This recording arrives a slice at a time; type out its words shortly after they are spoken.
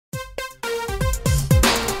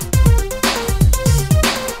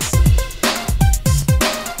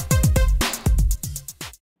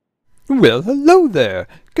Well, hello there.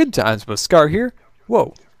 Good times with Scar here.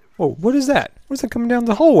 Whoa. Whoa, what is that? What's that coming down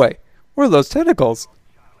the hallway? What are those tentacles?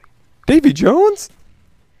 Davy Jones?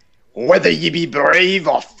 Whether ye be brave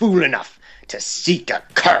or fool enough to seek a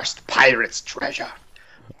cursed pirate's treasure,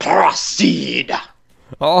 proceed.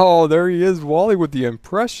 Oh, there he is, Wally, with the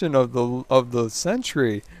impression of the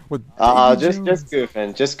century. With just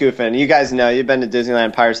goofing. You guys know, you've been to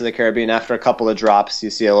Disneyland, Pirates of the Caribbean. After a couple of drops,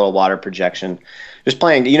 you see a little water projection. Just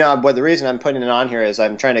playing. You know, but the reason I'm putting it on here is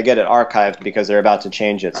I'm trying to get it archived because they're about to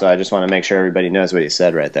change it. So I just want to make sure everybody knows what he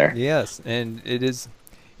said right there. Yes, and it is.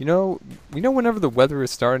 You know, whenever the weather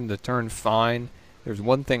is starting to turn fine, there's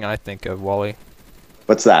one thing I think of, Wally.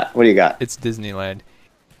 What's that? What do you got? It's Disneyland.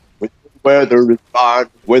 Weather is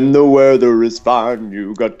fine. When the weather is fine,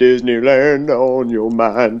 you got Disneyland on your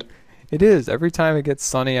mind. It is. Every time it gets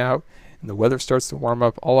sunny out and the weather starts to warm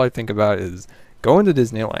up, all I think about is going to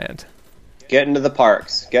Disneyland. Get into the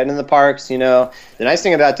parks. Get into the parks. You know, the nice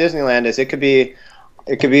thing about Disneyland is it could be,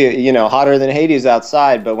 you know, hotter than Hades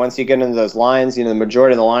outside, but once you get into those lines, you know, the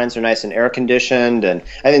majority of the lines are nice and air conditioned, and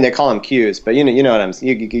I think they call them queues, but you know what I'm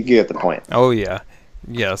saying. You get the point. Oh yeah,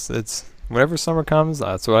 yes. It's whenever summer comes,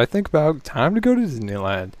 that's what I think about. Time to go to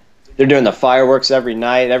Disneyland. They're doing the fireworks every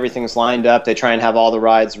night. Everything's lined up. They try and have all the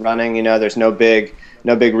rides running. You know, there's no big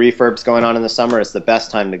refurbs going on in the summer. It's the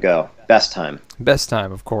best time to go. Best time. Best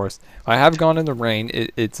time, of course. I have gone in the rain.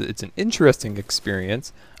 It's an interesting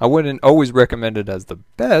experience. I wouldn't always recommend it as the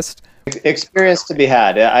best. Experience to be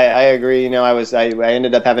had. I agree. You know, I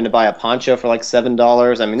ended up having to buy a poncho for like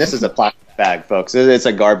 $7. I mean, this is a plastic bag, folks. It's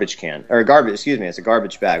a garbage can, or garbage. Excuse me, it's a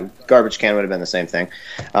garbage bag. Garbage can would have been the same thing.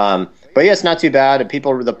 But yeah, it's not too bad. And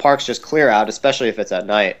the parks just clear out, especially if it's at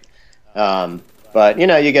night. But you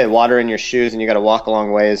know, you get water in your shoes, and you got to walk a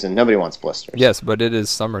long ways, and nobody wants blisters. Yes, but it is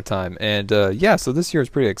summertime, and yeah, so this year is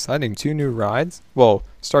pretty exciting. 2 new rides. Well,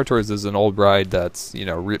 Star Tours is an old ride that's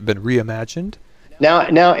been reimagined. Now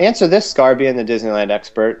answer this, Scar, being the Disneyland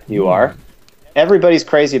expert you are. Everybody's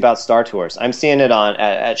crazy about Star Tours. I'm seeing it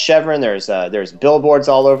at Chevron. There's billboards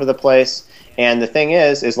all over the place. And the thing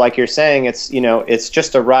is like you're saying, it's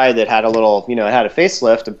just a ride that had a little, it had a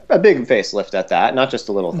facelift, a big facelift at that, not just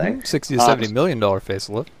a little thing. $60 to $70 million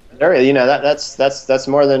facelift. That's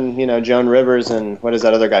more than Joan Rivers and what is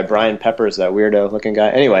that other guy, Brian Peppers, that weirdo looking guy.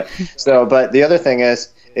 Anyway, but the other thing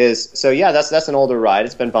is yeah, that's an older ride.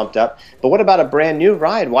 It's been bumped up. But what about a brand new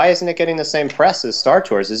ride? Why isn't it getting the same press as Star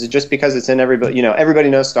Tours? Is it just because it's in everybody? Everybody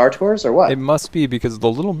knows Star Tours, or what? It must be because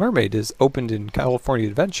The Little Mermaid is opened in California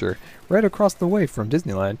Adventure, right across the way from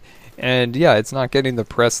Disneyland. And yeah, it's not getting the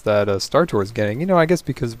press that Star Tours is getting. I guess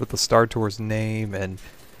because with the Star Tours name and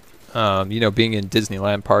being in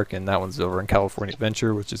Disneyland Park, and that one's over in California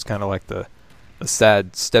Adventure, which is kind of like the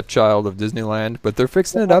sad stepchild of Disneyland. But they're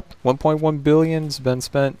fixing it up. $1.1 billion's been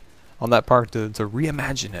spent on that park to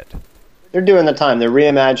reimagine it. They're doing the time. They're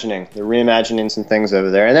reimagining some things over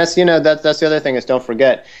there. And that's that's the other thing is, don't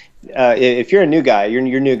forget, if you're a new guy, you're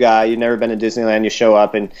new guy, you've never been to Disneyland, you show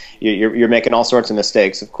up and you're making all sorts of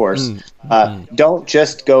mistakes, of course. Don't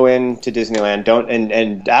just go into Disneyland.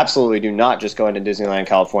 And absolutely do not just go into Disneyland,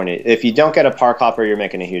 California. If you don't get a park hopper, you're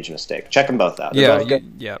making a huge mistake. Check them both out.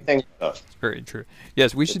 Yeah. Both. It's very true.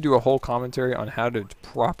 Yes, we should do a whole commentary on how to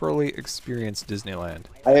properly experience Disneyland.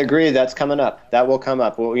 I agree. That's coming up. That will come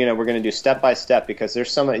up. Well, we're going to do step by step, because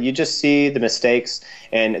there's you just see the mistakes.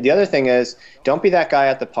 And the other thing is, don't be that guy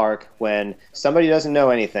at the park when somebody doesn't know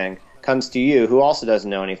anything comes to you who also doesn't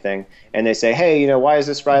know anything, and they say, hey, why is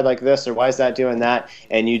this ride like this, or why is that doing that?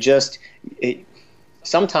 And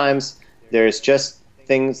sometimes there's just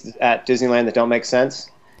things at Disneyland that don't make sense,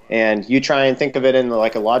 and you try and think of it in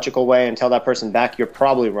like a logical way and tell that person back, you're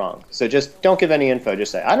probably wrong. So just don't give any info.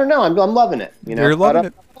 Just say, I don't know, I'm loving it. You're loving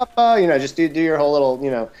it. Just do your whole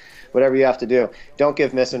little, whatever you have to do. Don't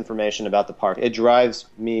give misinformation about the park. It drives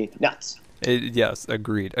me nuts. Yes,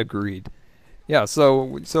 agreed. Yeah,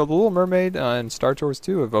 so The Little Mermaid and Star Tours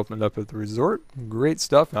 2 have opened up at the resort. Great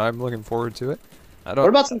stuff. I'm looking forward to it. What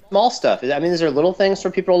about some small stuff? Is there little things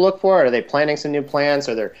for people to look for? Are they planting some new plants?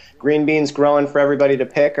 Are there green beans growing for everybody to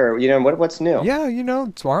pick? Or, what's new? Yeah,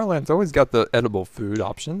 Tomorrowland's always got the edible food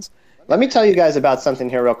options. Let me tell you guys about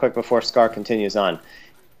something here real quick before Scar continues on.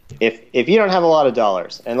 If you don't have a lot of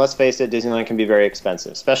dollars, and let's face it, Disneyland can be very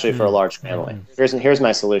expensive, especially for a large family. Here's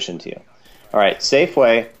my solution to you. All right,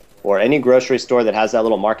 Safeway or any grocery store that has that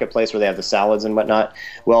little marketplace where they have the salads and whatnot,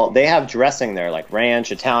 well, they have dressing there, like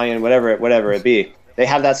ranch, Italian, whatever it be. They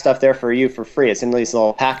have that stuff there for you for free. It's in these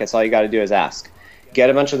little packets. All you got to do is ask.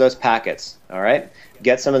 Get a bunch of those packets, all right?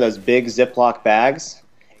 Get some of those big Ziploc bags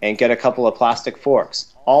and get a couple of plastic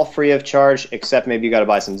forks. All free of charge, except maybe you got to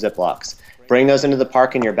buy some Ziplocs. Bring those into the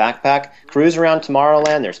park in your backpack. Cruise around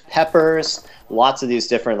Tomorrowland. There's peppers, lots of these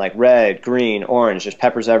different like red, green, orange. There's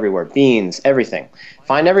peppers everywhere, beans, everything.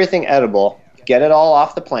 Find everything edible. Get it all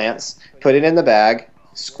off the plants. Put it in the bag.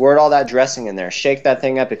 Squirt all that dressing in there. Shake that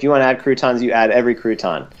thing up. If you want to add croutons, you add every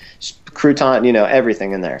crouton. Crouton,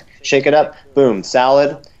 everything in there. Shake it up. Boom.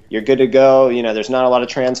 Salad. You're good to go. There's not a lot of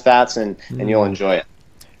trans fats, and you'll enjoy it.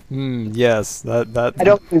 Yes, that. I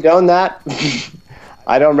don't condone that.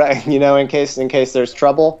 I don't, in case there's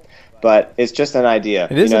trouble, but it's just an idea.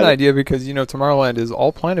 It is an idea because Tomorrowland is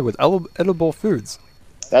all planted with edible foods.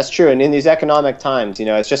 That's true, and in these economic times,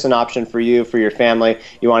 it's just an option for you, for your family.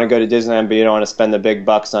 You want to go to Disneyland, but you don't want to spend the big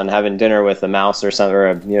bucks on having dinner with a mouse or something,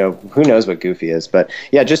 or who knows what Goofy is. But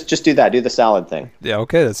yeah, just do that. Do the salad thing. Yeah,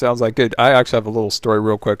 okay, that sounds like good. I actually have a little story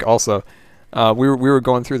real quick. Also, we were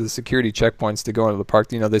going through the security checkpoints to go into the park.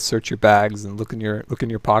 They search your bags and look in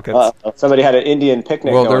your pockets. Somebody had an Indian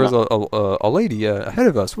picnic. Well, there was a lady ahead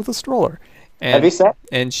of us with a stroller. And, heavy set?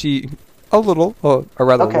 And she. A little, a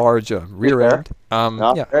rather large rear end.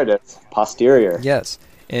 Yeah. There it is. Posterior. Yes.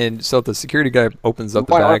 And so the security guy opens up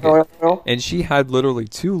the bag, and she had literally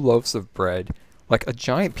 2 loaves of bread, like a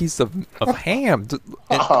giant piece of ham,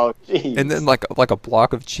 and then like a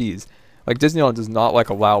block of cheese. Like Disneyland does not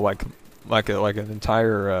allow an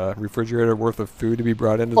entire refrigerator worth of food to be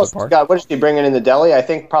brought into the park. God, what did she bring in the deli? I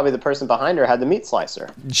think probably the person behind her had the meat slicer.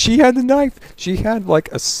 She had the knife. She had like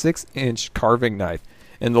a 6-inch carving knife.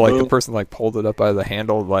 And the person pulled it up by the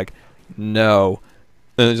handle, no,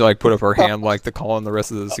 and then put up her hand to call on the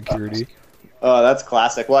rest of the security. Oh, that's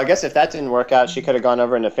classic. Well, I guess if that didn't work out, she could have gone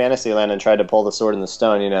over into Fantasyland and tried to pull the sword in the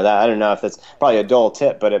stone. That I don't know if it's probably a dull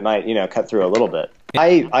tip, but it might cut through a little bit.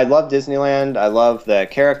 I love Disneyland. I love the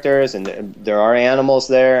characters, and there are animals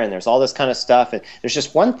there, and there's all this kind of stuff. And there's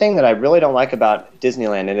just one thing that I really don't like about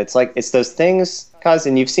Disneyland, and it's those things,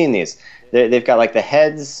 and you've seen these. They've got the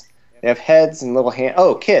heads. They have heads and little hands.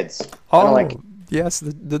 Oh, kids. Oh, yes,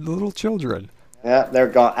 the little children. Yeah, they're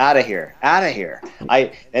gone. Out of here. Out of here.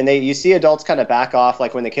 You see adults kind of back off,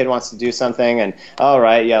 when the kid wants to do something, and all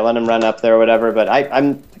right, yeah, let him run up there or whatever. But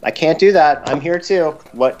I can't do that. I'm here too.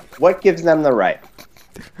 What gives them the right?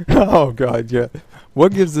 Oh God, yeah.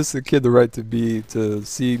 What gives this kid the right to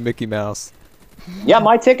see Mickey Mouse? Yeah,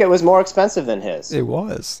 my ticket was more expensive than his. It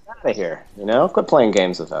was. Get out of here, quit playing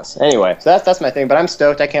games with us. Anyway, so that's my thing. But I'm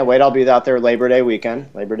stoked. I can't wait. I'll be out there Labor Day weekend.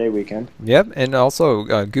 Yep, and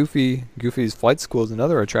also Goofy's Flight School is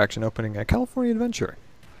another attraction opening at California Adventure.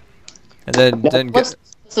 And then what's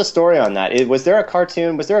the story on that? Was there a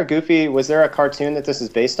cartoon? Was there a cartoon that this is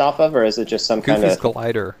based off of, or is it just some kind of? Goofy's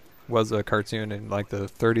Glider was a cartoon in the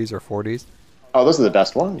 30s or 40s. Oh, those are the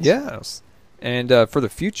best ones. Yes, and for the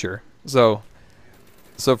future, So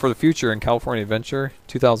for the future in California Adventure,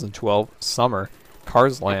 2012 summer,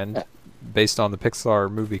 Cars Land, based on the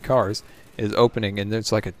Pixar movie Cars, is opening, and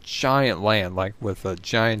there's a giant land, with a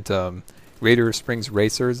giant Radiator Springs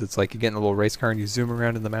Racers. It's you get in a little race car and you zoom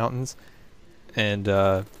around in the mountains, and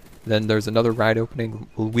then there's another ride opening,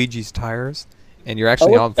 Luigi's Tires, and you're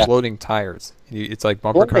actually on floating tires. It's like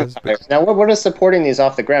bumper cars. Now, what is supporting these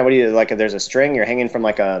off the ground? What do you there's a string you're hanging from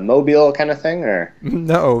a mobile kind of thing, or?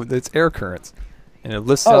 No, it's air currents. And it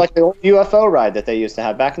lists like the old UFO ride that they used to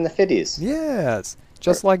have back in the 50s. Yes,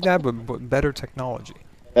 just like that, but better technology.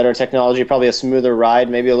 Better technology, probably a smoother ride,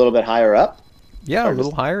 maybe a little bit higher up. Yeah, a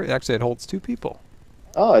little higher. Actually, it holds 2 people.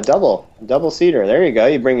 Oh, a double seater. There you go.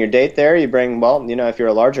 You bring your date there. You bring, if you're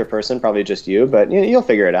a larger person, probably just you, but you'll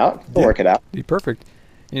figure it out. You'll work it out. Be perfect.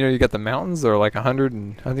 You got the mountains. They're 100,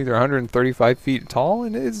 and I think they're 135 feet tall,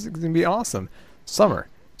 and it's going to be awesome. Summer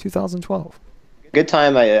 2012. Good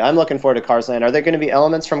time. I'm looking forward to Cars Land. Are there going to be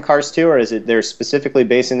elements from Cars 2, or is it they're specifically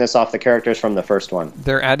basing this off the characters from the first one?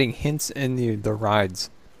 They're adding hints in the rides,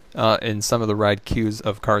 in some of the ride cues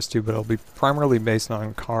of Cars 2, but it'll be primarily based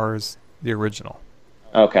on Cars, the original.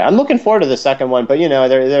 Okay, I'm looking forward to the second one, but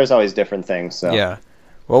there's always different things. So. Yeah.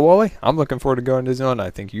 Well, Wally, I'm looking forward to going to Disneyland. I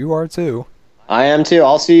think you are too. I am too.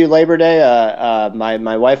 I'll see you Labor Day.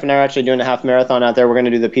 My wife and I are actually doing a half marathon out there. We're going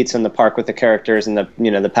to do the pizza in the park with the characters and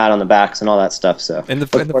the pat on the backs and all that stuff. So and the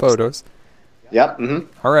photos. Yep.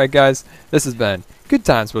 Mm-hmm. All right, guys. This has been Good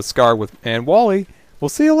Times with Scar and Wally. We'll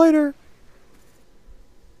see you later.